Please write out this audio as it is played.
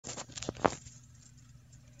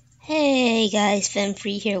Hey guys,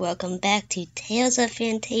 Free here. Welcome back to Tales of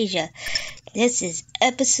Phantasia. This is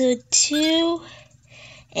episode 2,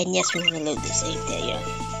 and yes, we're gonna load the save there.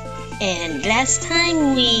 And last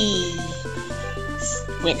time we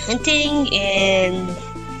went hunting, and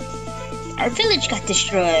our village got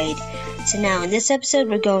destroyed. So now in this episode,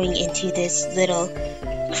 we're going into this little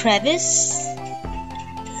crevice,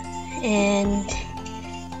 and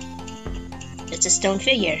it's a stone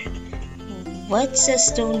figure. What's a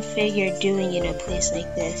stone figure doing in a place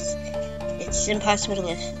like this? It's impossible to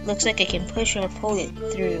lift. Looks like I can push or pull it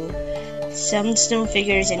through. Some stone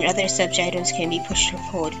figures and other such items can be pushed or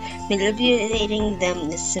pulled. Manipulating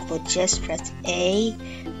them is simple. Just press the A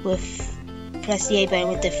button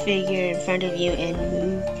with the figure in front of you and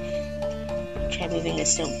move. Try moving the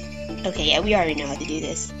stone. Okay, yeah, we already know how to do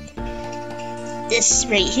this. This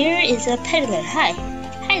right here is a peddler. Hi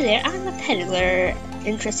there, I'm a peddler.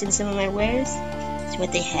 Interested in some of my wares? That's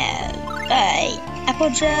what they have. Buy apple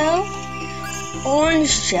gel,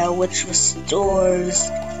 orange gel, which restores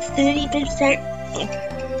 30%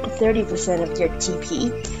 of your TP.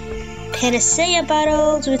 Phantasia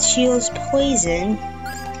bottles, which heals poison.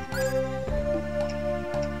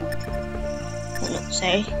 Oh no,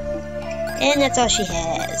 sorry. And that's all she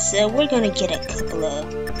has. So we're gonna get a couple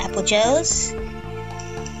of apple gels.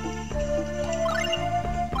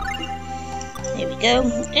 There we go,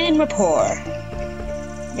 and rapport.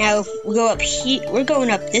 Now, if we go up here, we're going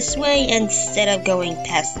up this way instead of going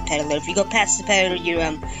past the peddler. If you go past the peddler, you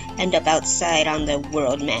end up outside on the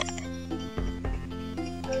world map.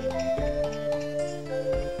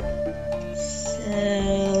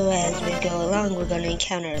 So, as we go along, we're going to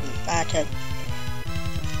encounter a lot of...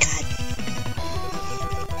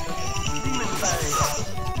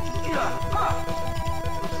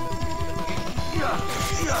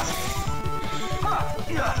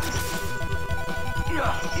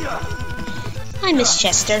 I miss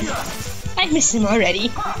Chester. I miss him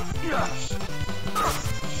already.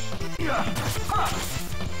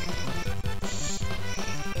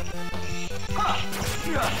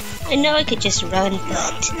 I know I could just run,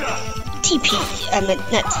 but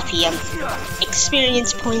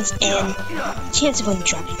experience points and chance of them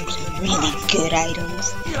dropping some really good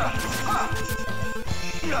items.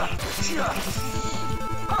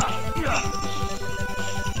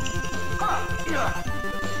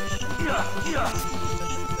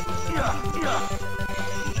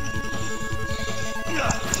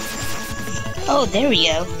 Oh, there we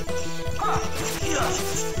go.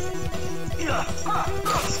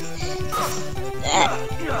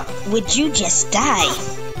 Would you just die?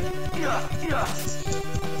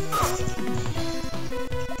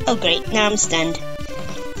 Oh great, now I'm stunned.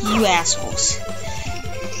 You assholes.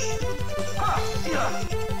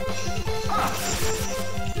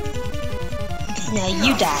 Okay, now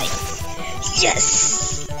you die.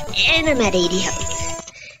 Yes! And I'm at 80 health.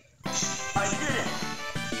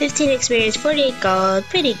 15 experience, 48 gold,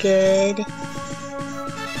 pretty good.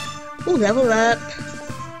 Ooh, level up.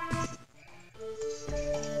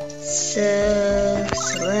 So,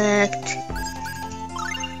 select.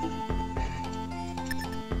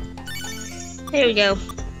 There we go.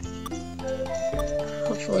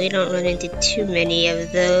 Hopefully we don't run into too many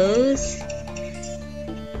of those.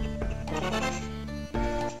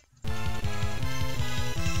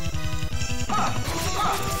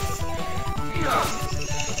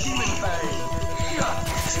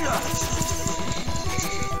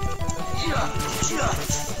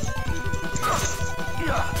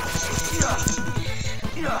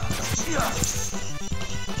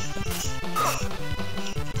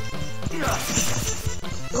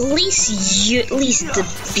 At least the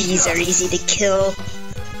bees are easy to kill.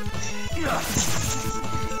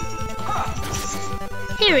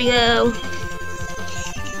 Here we go.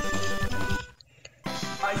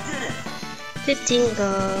 15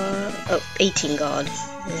 gold. Oh, 18 gold.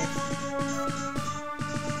 Yeah.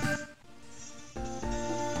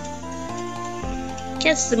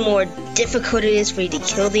 Guess the more difficult it is for you to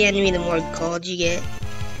kill the enemy, the more gold you get.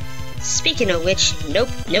 Speaking of which, nope,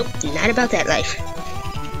 not about that life.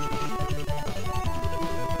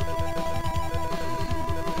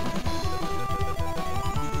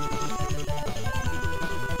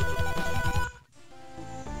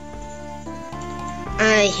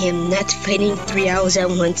 I am not fighting 3 owls at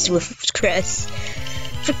once with Cress.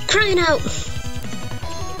 For crying out!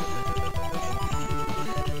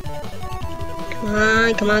 Come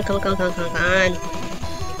on. Come on.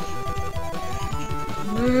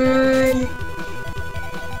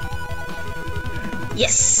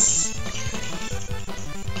 Yes!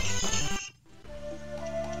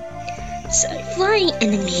 So flying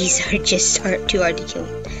enemies are just too hard to kill.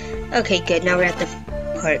 Okay, good. Now we're at the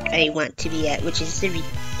part I want to be at, which is the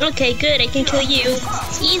okay, good. I can kill you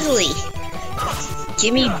easily.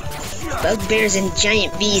 Give me bugbears and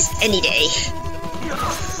giant bees any day.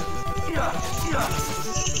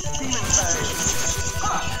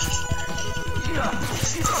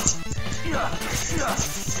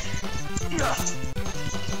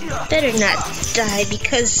 Better not die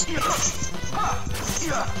because...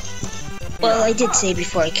 Well, I did say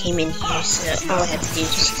before I came in here, so all I have to do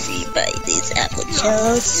is just see by these apple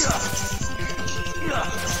shells.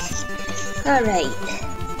 Alright.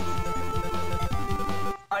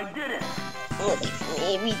 I did it. Lucky for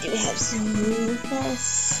me, we do have some room with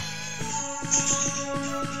us.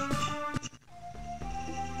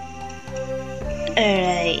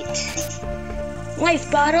 Alright. Life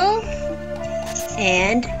bottle.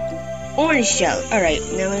 And orange shell. Alright,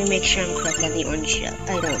 now let me make sure I'm correct on the orange shell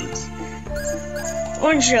items.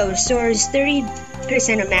 Orange shell restores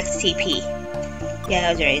 30% of max TP. Yeah,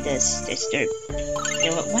 I was right. This dirt. You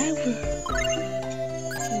know what? Why would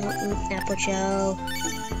apple shell?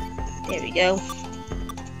 There we go.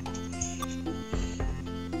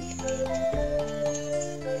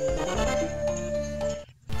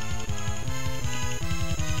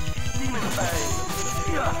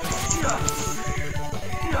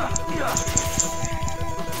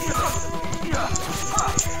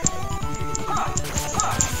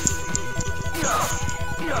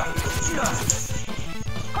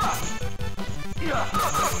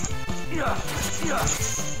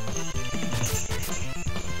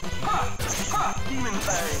 Demon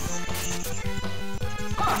Bang.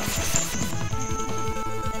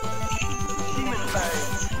 Demon Bang.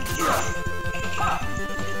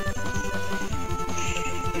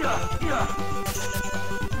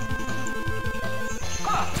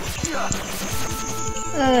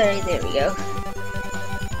 Alright, there we go.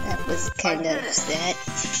 That was kind of that.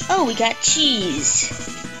 Oh, we got cheese.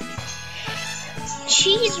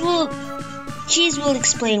 Cheese will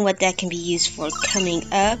explain what that can be used for coming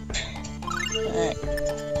up.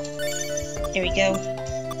 There we go.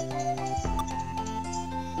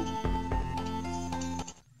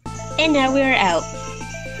 And now we are out.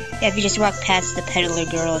 Yeah, if you just walk past the peddler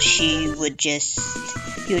girl, you would just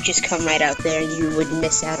come right out there and you would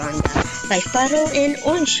miss out on the life bottle and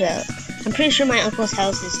orange shell. I'm pretty sure my uncle's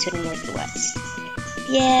house is to the northwest.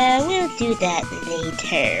 Yeah, we'll do that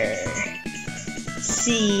later.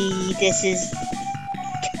 See, this is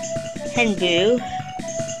Henbu.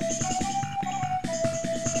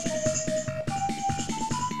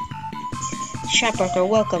 Shopworker,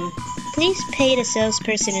 welcome. Please pay the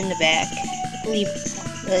salesperson in the back. I believe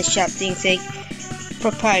the shop thing say,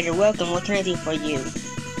 proprietor, welcome. What can I do for you?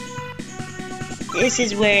 This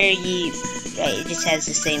is where you, right, it just has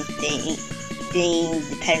the same thing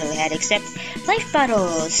the peddler had, except life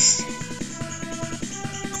bottles.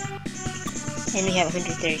 And we have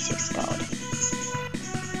 136 gold.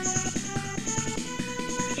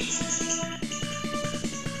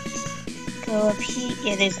 Go up here.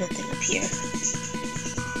 Yeah, there's nothing up here.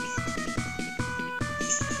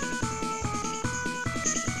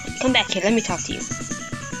 Come back here, let me talk to you.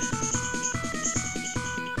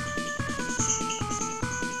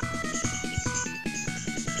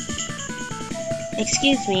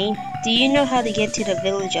 Excuse me, do you know how to get to the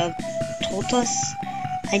village of Toltos?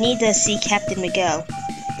 I need to see Captain Miguel.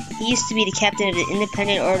 He used to be the captain of the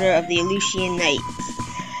Independent Order of the Aleutian Knights.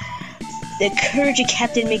 The courage of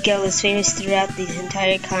Captain Miguel is famous throughout the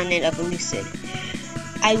entire continent of Elucid.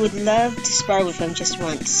 I would love to spar with him just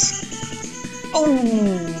once. Oh,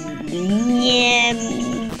 yeah,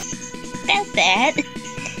 about that.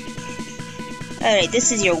 Alright,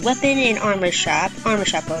 this is your weapon and armor shop. Armor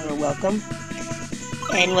shop owner, welcome.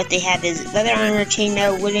 And what they have is leather armor,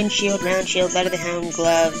 chainmail, wooden shield, round shield, leather helm,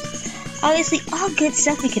 gloves. Obviously, all good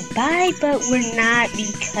stuff we could buy, but we're not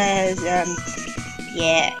because,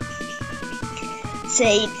 yeah.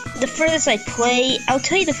 Say, the furthest I play, I'll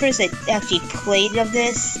tell you the furthest I actually played of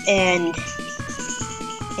this, and,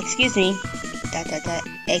 excuse me,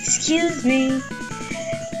 excuse me.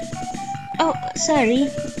 Oh, sorry,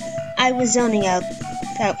 I was zoning out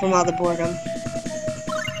from all the boredom.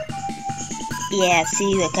 Yeah,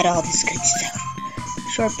 see, look at all this good stuff.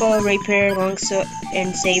 Short bow, rapier, long sword,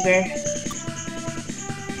 and saber.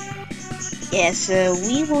 Yeah, so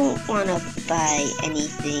we won't want to buy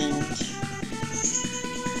anything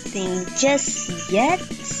just yet.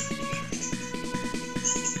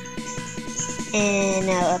 And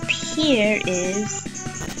now up here is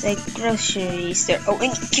the grocery store. Oh,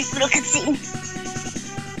 and cute little cutscene.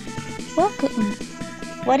 Welcome.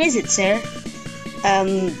 What is it, sir?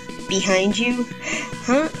 Behind you?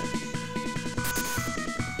 Huh?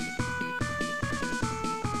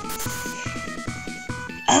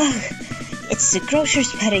 Ugh, it's the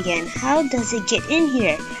grocer's pet again. How does it get in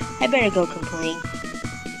here? I better go complain.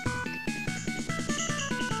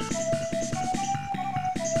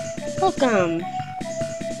 Welcome.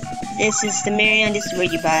 This is the Marion. This is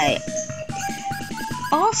where you buy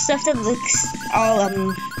all stuff that looks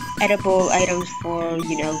all edible items for,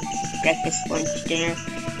 you know, breakfast, lunch, dinner.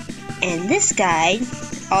 And this guy,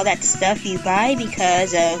 all that stuff you buy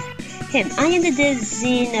because of him. I am the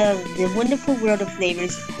design of the wonderful world of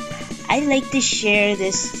flavors. I'd like to share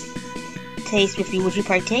this taste with you. Would you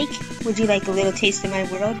partake? Would you like a little taste of my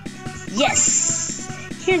world? Yes!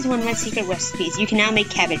 Here's one of my secret recipes. You can now make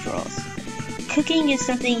cabbage rolls. Cooking is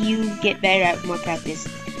something you get better at with more practice.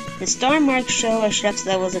 The star marks show a chef's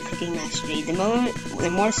levels of cooking mastery. The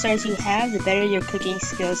more stars you have, the better your cooking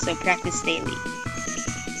skills, so practice daily.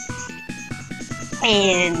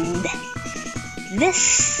 And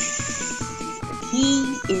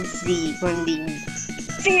he is one of the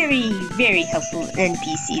very, very helpful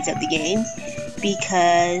NPCs of the game,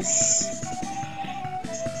 because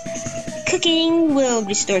cooking will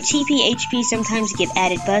restore TP, HP, sometimes give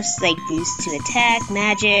added buffs like boost to attack,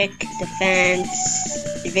 magic,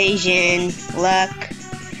 defense, evasion, luck,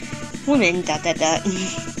 woman, ...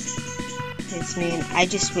 Yes, man, I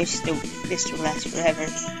just wish this would last forever.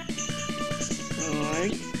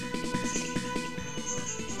 Alright.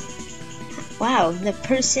 Wow,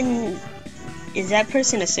 is that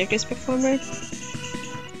person a circus performer?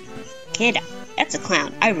 Kid, that's a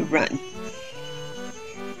clown. I would run.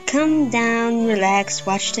 Come down, relax,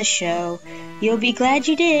 watch the show. You'll be glad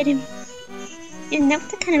you did. Isn't that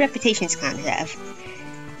what the kind of reputations clowns have?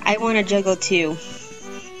 I want to juggle too.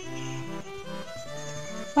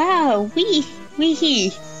 Wow,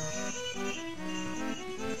 wee-hee.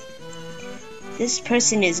 This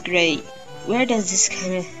person is great. Where does this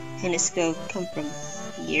kind of skill come from?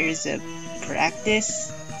 Years of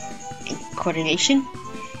practice and coordination?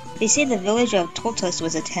 They say the village of Toltos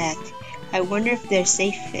was attacked. I wonder if they're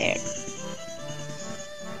safe there.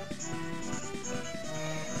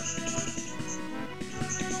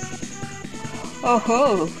 Oh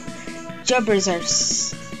ho! Jumpers are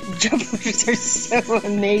so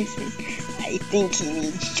amazing. I think he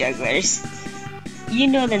needs jugglers. You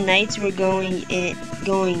know the knights were going in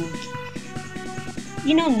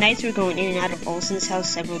and out of Olsen's house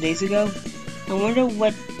several days ago? I wonder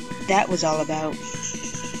what that was all about.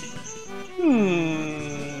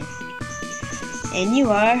 And you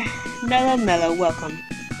are Mellow, welcome.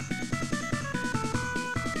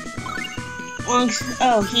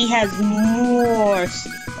 Oh, he has more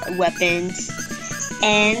weapons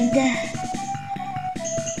and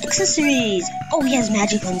accessories. Oh, he has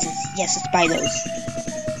magic lenses. Yes, let's buy those.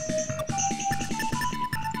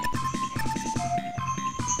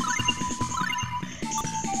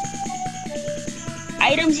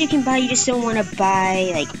 Items you can buy, you just don't want to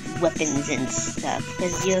buy like weapons and stuff,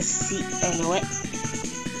 because you'll see. Oh, you know what?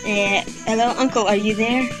 Hello, Uncle, are you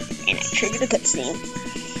there? And I triggered a cutscene.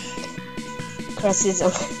 Cress!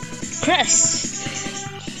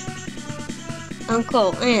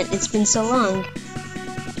 Uncle, Aunt, it's been so long.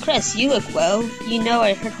 Cress, you look well. You know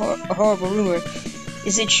I heard a horrible rumor.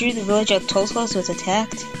 Is it true the village of Toltos was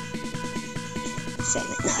attacked?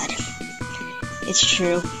 Silent nod. It's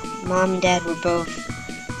true. Mom and Dad were both.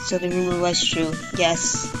 So the rumor was true.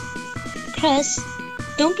 Yes. Cress,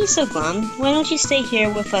 don't be so glum. Why don't you stay here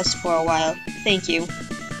with us for a while? Thank you.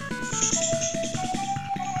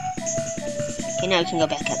 Okay, now we can go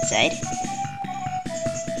back outside.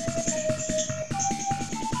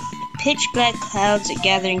 Pitch black clouds are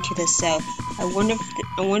gathering to the south. I wonder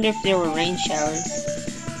if there were rain showers.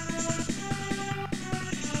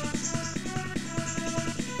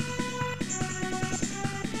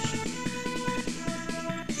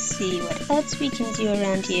 Let's see what else we can do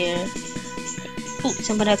around here. Ooh,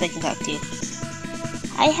 someone else I can talk to.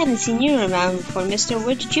 I haven't seen you around before, mister.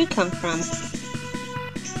 Where did you come from?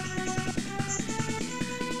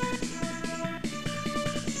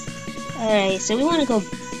 Alright, so we want to go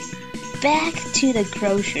back to the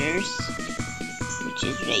grocer's, which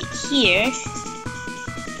is right here.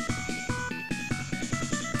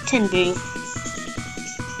 Tenbu.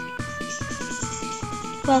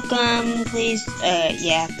 Welcome, please.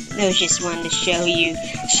 Yeah, I was just wanting to show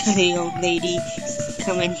the old lady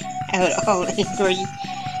coming out all angry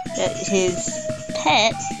that his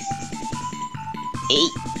pet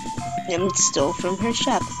ate and stole from her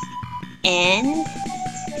shop. And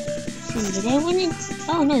did I win it?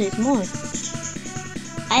 Oh no, there's more.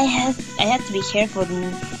 I have to be careful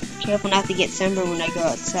not to get sunburned when I go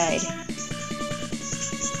outside.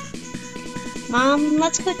 Mom,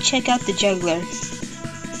 let's go check out the juggler.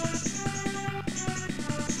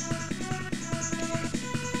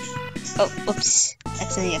 Oh, whoops.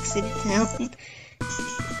 Accidentally exited town.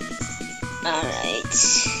 Alright.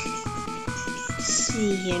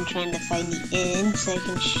 See here, I'm trying to find the inn so I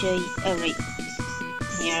can show you. Oh, right.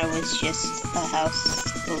 Here was just a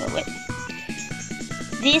house below it.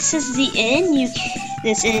 This is the inn.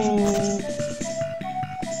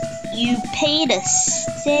 You pay to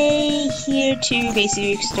stay here to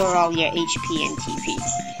basically restore all your HP and TP.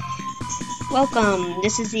 Welcome.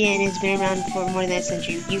 This is the inn. It's been around for more than a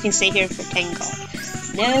century. You can stay here for 10 gold.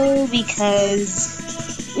 No, because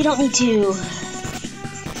we don't need to.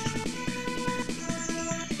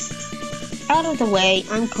 Out of the way.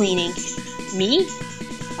 I'm cleaning. Me?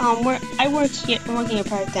 I'm working here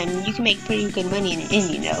part-time. You can make pretty good money in an inn,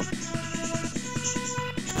 you know.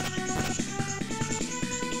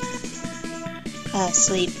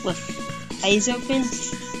 Sleep with eyes open.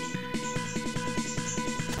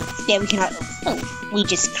 Yeah, we cannot. Oh, we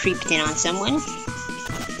just creeped in on someone.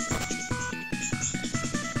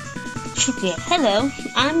 Yeah, hello.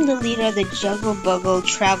 I'm the leader of the Juggle Buggle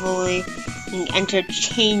Traveling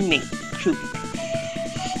Entertainment Group.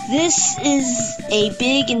 This is a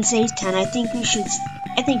big and safe town. I think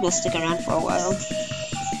we'll stick around for a while.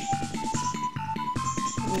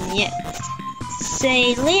 Yeah.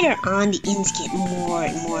 Say later on, the inns get more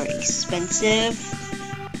and more expensive.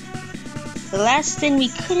 The last inn we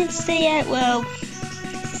couldn't stay at, well,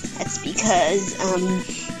 that's because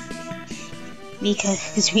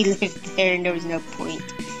we lived there and there was no point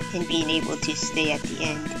in being able to stay at the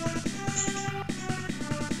end.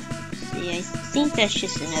 See, I think that's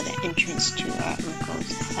just another entrance to our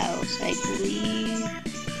uncle's house, I believe.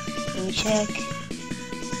 Let me check.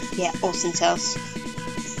 Yeah, Olsen's house.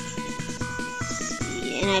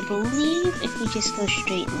 And I believe if we just go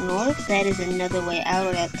straight north, that is another way out,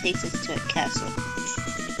 or that takes us to a castle.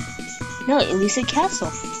 No, at least a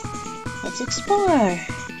castle. Let's explore.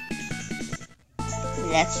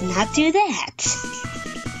 Let's not do that.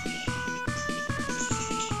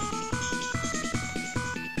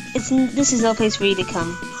 This is no place for you to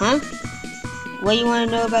come, huh? What you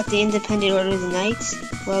want to know about the Independent Order of the Knights?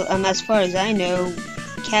 Well, as far as I know,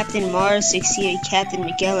 Captain Mars succeeded Captain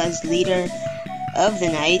Miguel as leader of the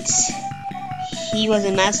Knights. He was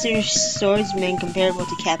a master swordsman comparable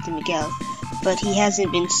to Captain Miguel, but he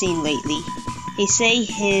hasn't been seen lately. They say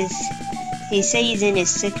he's in his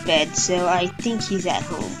sick bed, so I think he's at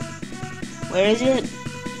home. Where is it?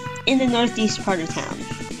 In the northeast part of town.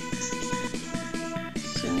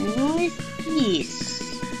 So northeast.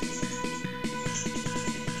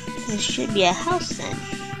 There should be a house then.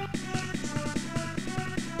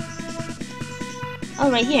 Oh,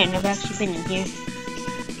 right here. I've never actually been in here.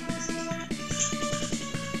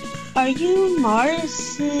 Are you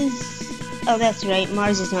Mars's? Oh, that's right.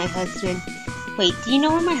 Mars is my husband. Wait, do you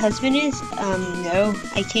know where my husband is? No.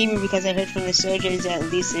 I came here because I heard from the soldiers at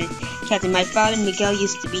least Captain. My father, Miguel,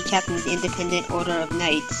 used to be captain of the Independent Order of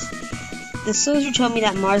Knights. The soldier told me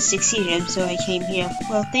that Mars succeeded him, so I came here.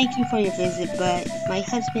 Well, thank you for your visit, but my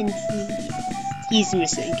husband, he's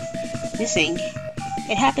missing. Missing?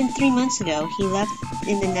 It happened 3 months ago. He left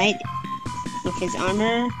in the night with his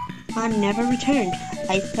armor on, never returned.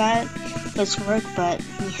 I thought it was for work, but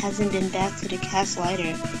he hasn't been back to the castle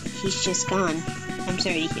either. He's just gone. I'm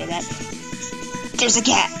sorry to hear that. There's a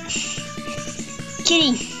cat!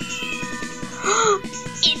 Kitty!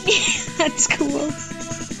 That's cool.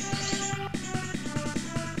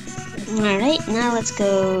 Alright, now let's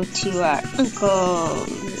go to our uncle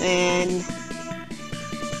and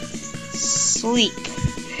sleep.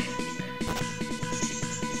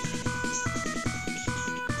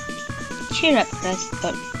 Cheer up, Chris.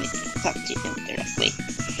 Oh, wait, talk to him directly.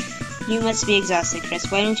 You must be exhausted,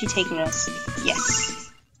 Chris. Why don't you take a rest? Yes.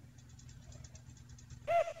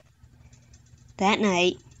 That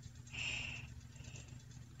night,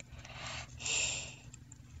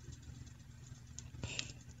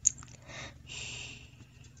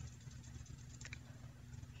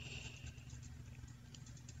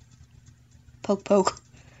 poke poke.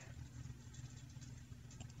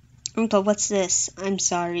 Uncle, what's this? I'm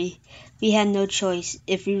sorry. We had no choice.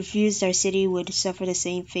 If we refused, our city would suffer the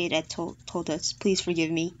same fate that told us. Please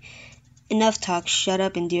forgive me. Enough talk. Shut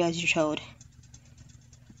up and do as you're told.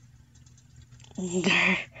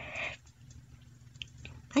 Grr.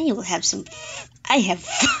 I have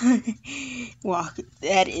fun. Walk.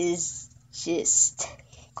 That is just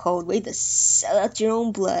cold way to sell out your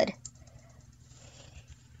own blood.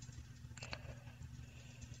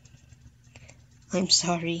 I'm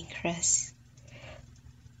sorry, Chris.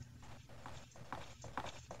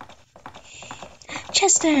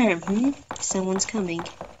 Chester! Someone's coming.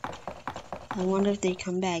 I wonder if they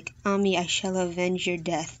come back. Ami, I shall avenge your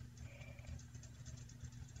death.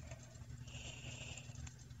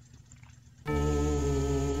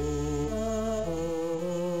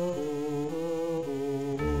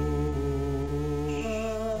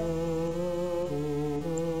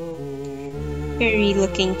 scary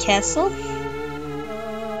looking castle.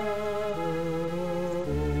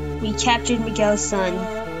 We captured Miguel's son.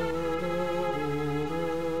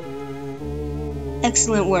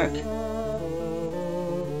 Excellent work.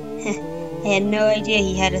 I had no idea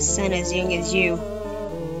he had a son as young as you.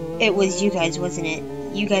 It was you guys, wasn't it?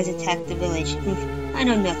 You guys attacked the village. I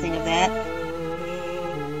know nothing of that.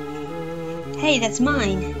 Hey, that's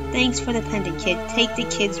mine. Thanks for the pendant, kid. Take the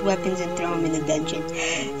kid's weapons and throw them in the dungeon.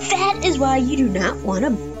 That is why you do not want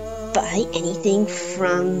to buy anything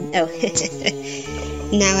from... Oh,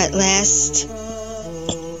 now at last.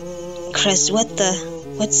 Cress, what's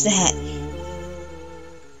that?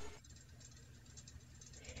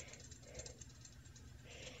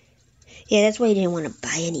 Yeah, that's why you didn't want to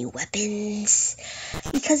buy any weapons.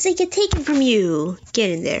 Because they get taken from you.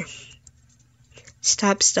 Get in there.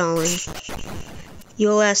 Stop stalling.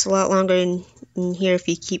 You'll last a lot longer in here if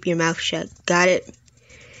you keep your mouth shut. Got it?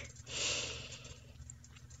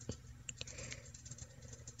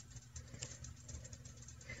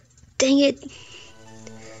 Dang it.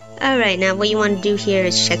 Alright, now what you want to do here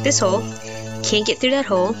is check this hole. Can't get through that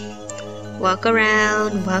hole. Walk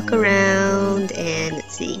around, and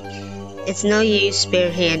let's see. It's no use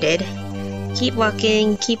barehanded. Keep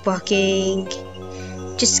walking,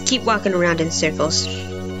 just keep walking around in circles.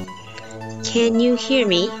 Can you hear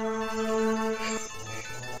me?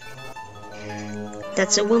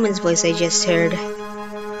 That's a woman's voice I just heard.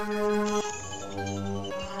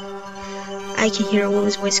 I can hear a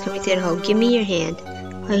woman's voice coming through the hole. Give me your hand.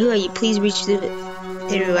 Who are you? Please reach through.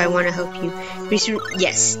 I want to help you. Reach through.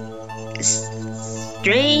 Yes.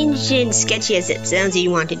 Strange and sketchy as it sounds,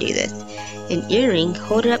 you want to do this. An earring.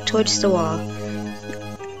 Hold it up towards the wall.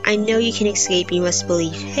 I know you can escape. You must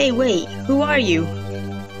believe. Hey, wait. Who are you?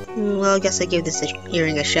 Well, I guess I give this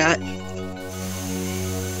earring a shot.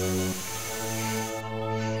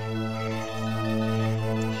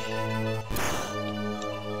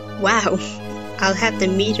 Wow. I'll have to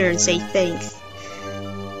meet her and say thanks.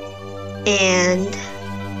 And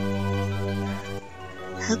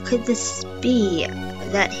how could this be?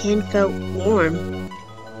 That hand felt warm.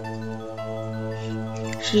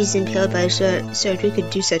 She's impaled by a sword. Who could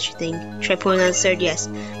do such a thing? Try pulling out the sword? Yes.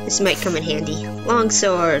 This might come in handy. Long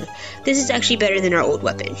sword. This is actually better than our old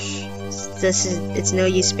weapon. It's no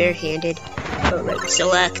use barehanded. Alright,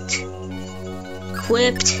 select.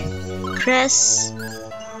 Equipped. Press.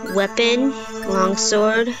 Weapon. Long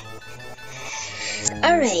sword.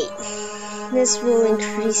 Alright. This will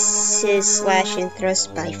increase his slash and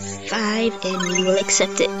thrust by 5, and we will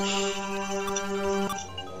accept it.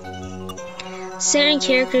 Certain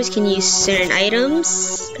characters can use certain items,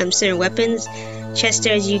 certain weapons. Chester,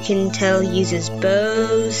 as you can tell, uses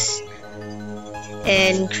bows,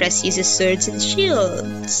 and Cress uses swords and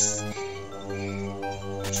shields.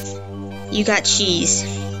 You got cheese.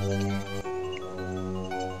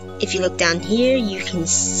 If you look down here, you can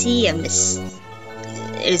see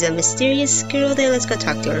there's a mysterious girl there. Let's go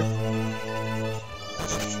talk to her.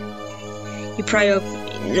 You pry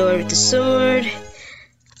open the door with the sword.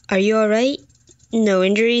 Are you alright? No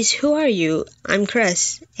injuries? Who are you? I'm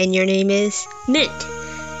Cress, and your name is? Mint.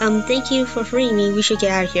 Thank you for freeing me. We should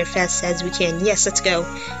get out of here fast as we can. Yes, let's go.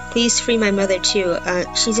 Please free my mother too.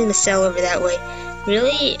 She's in the cell over that way.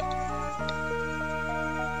 Really?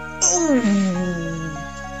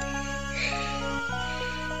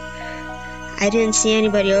 I didn't see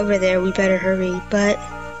anybody over there. We better hurry. But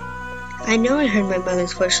I know I heard my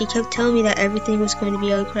mother's voice. She kept telling me that everything was going to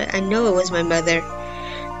be okay. I know it was my mother.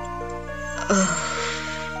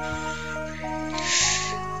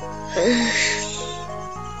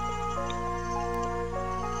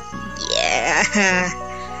 Yeah.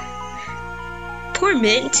 Poor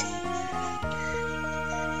Mint.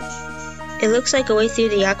 It looks like a way through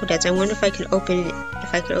the aqueducts. I wonder if I could open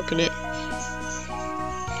it.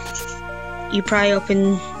 You pry it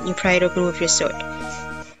open with your sword.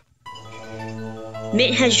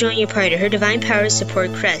 Mint has joined your party. Her divine powers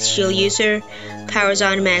support Cress. She'll use her powers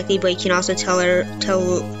automatically, but you can also tell her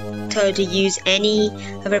to use any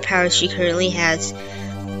of her powers she currently has.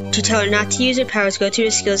 To tell her not to use her powers, go to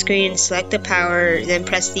her skill screen and select the power, then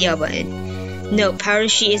press the L button. Note,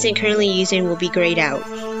 powers she isn't currently using will be grayed out.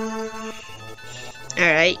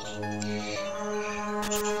 Alright.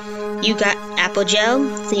 You got apple gel?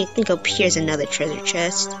 I think up here's another treasure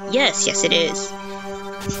chest. Yes, it is.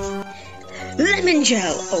 Lemon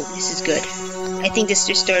gel! Oh, this is good. I think this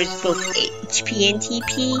restores both HP and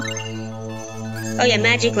TP. Oh yeah,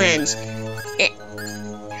 magic lens.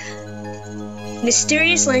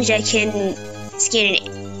 Mysterious lens that can scan an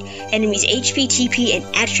enemy's HP, TP, and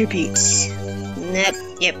attributes.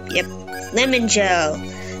 Yep. Lemon gel.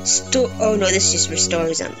 Oh no, this just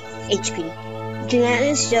restores HP.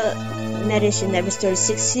 Gelatinous gel medicine that restores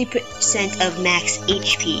 60% of max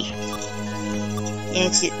HP. Yeah,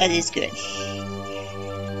 that is good.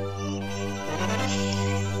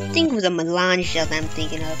 I think it was a melange gel that I'm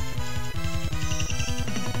thinking of.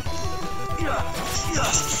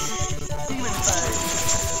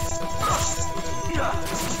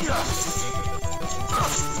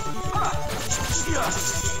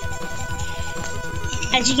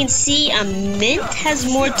 As you can see, Mint has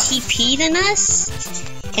more TP than us,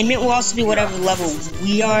 and Mint will also be whatever level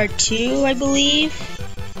we are too, I believe.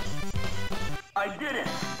 I did it.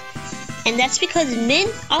 And that's because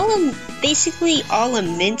Mint, basically all of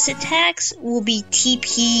Mint's attacks will be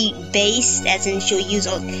TP based, as in she'll use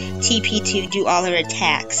TP to do all her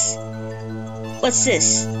attacks. What's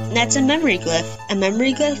this? That's a memory glyph. A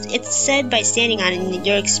memory glyph, it's said by standing on it,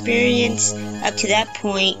 your experience up to that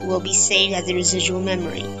point will be saved as a residual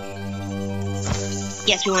memory.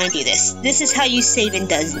 Yes, we want to do this. This is how you save in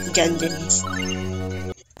dungeons.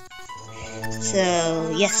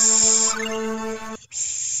 So, yes.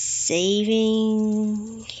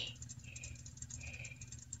 Saving.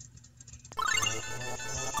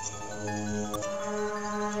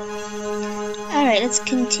 Alright, let's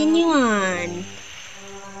continue on.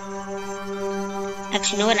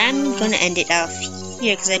 Actually, you know what? I'm gonna end it off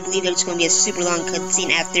here because I believe there's gonna be a super long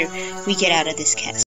cutscene after we get out of this cast.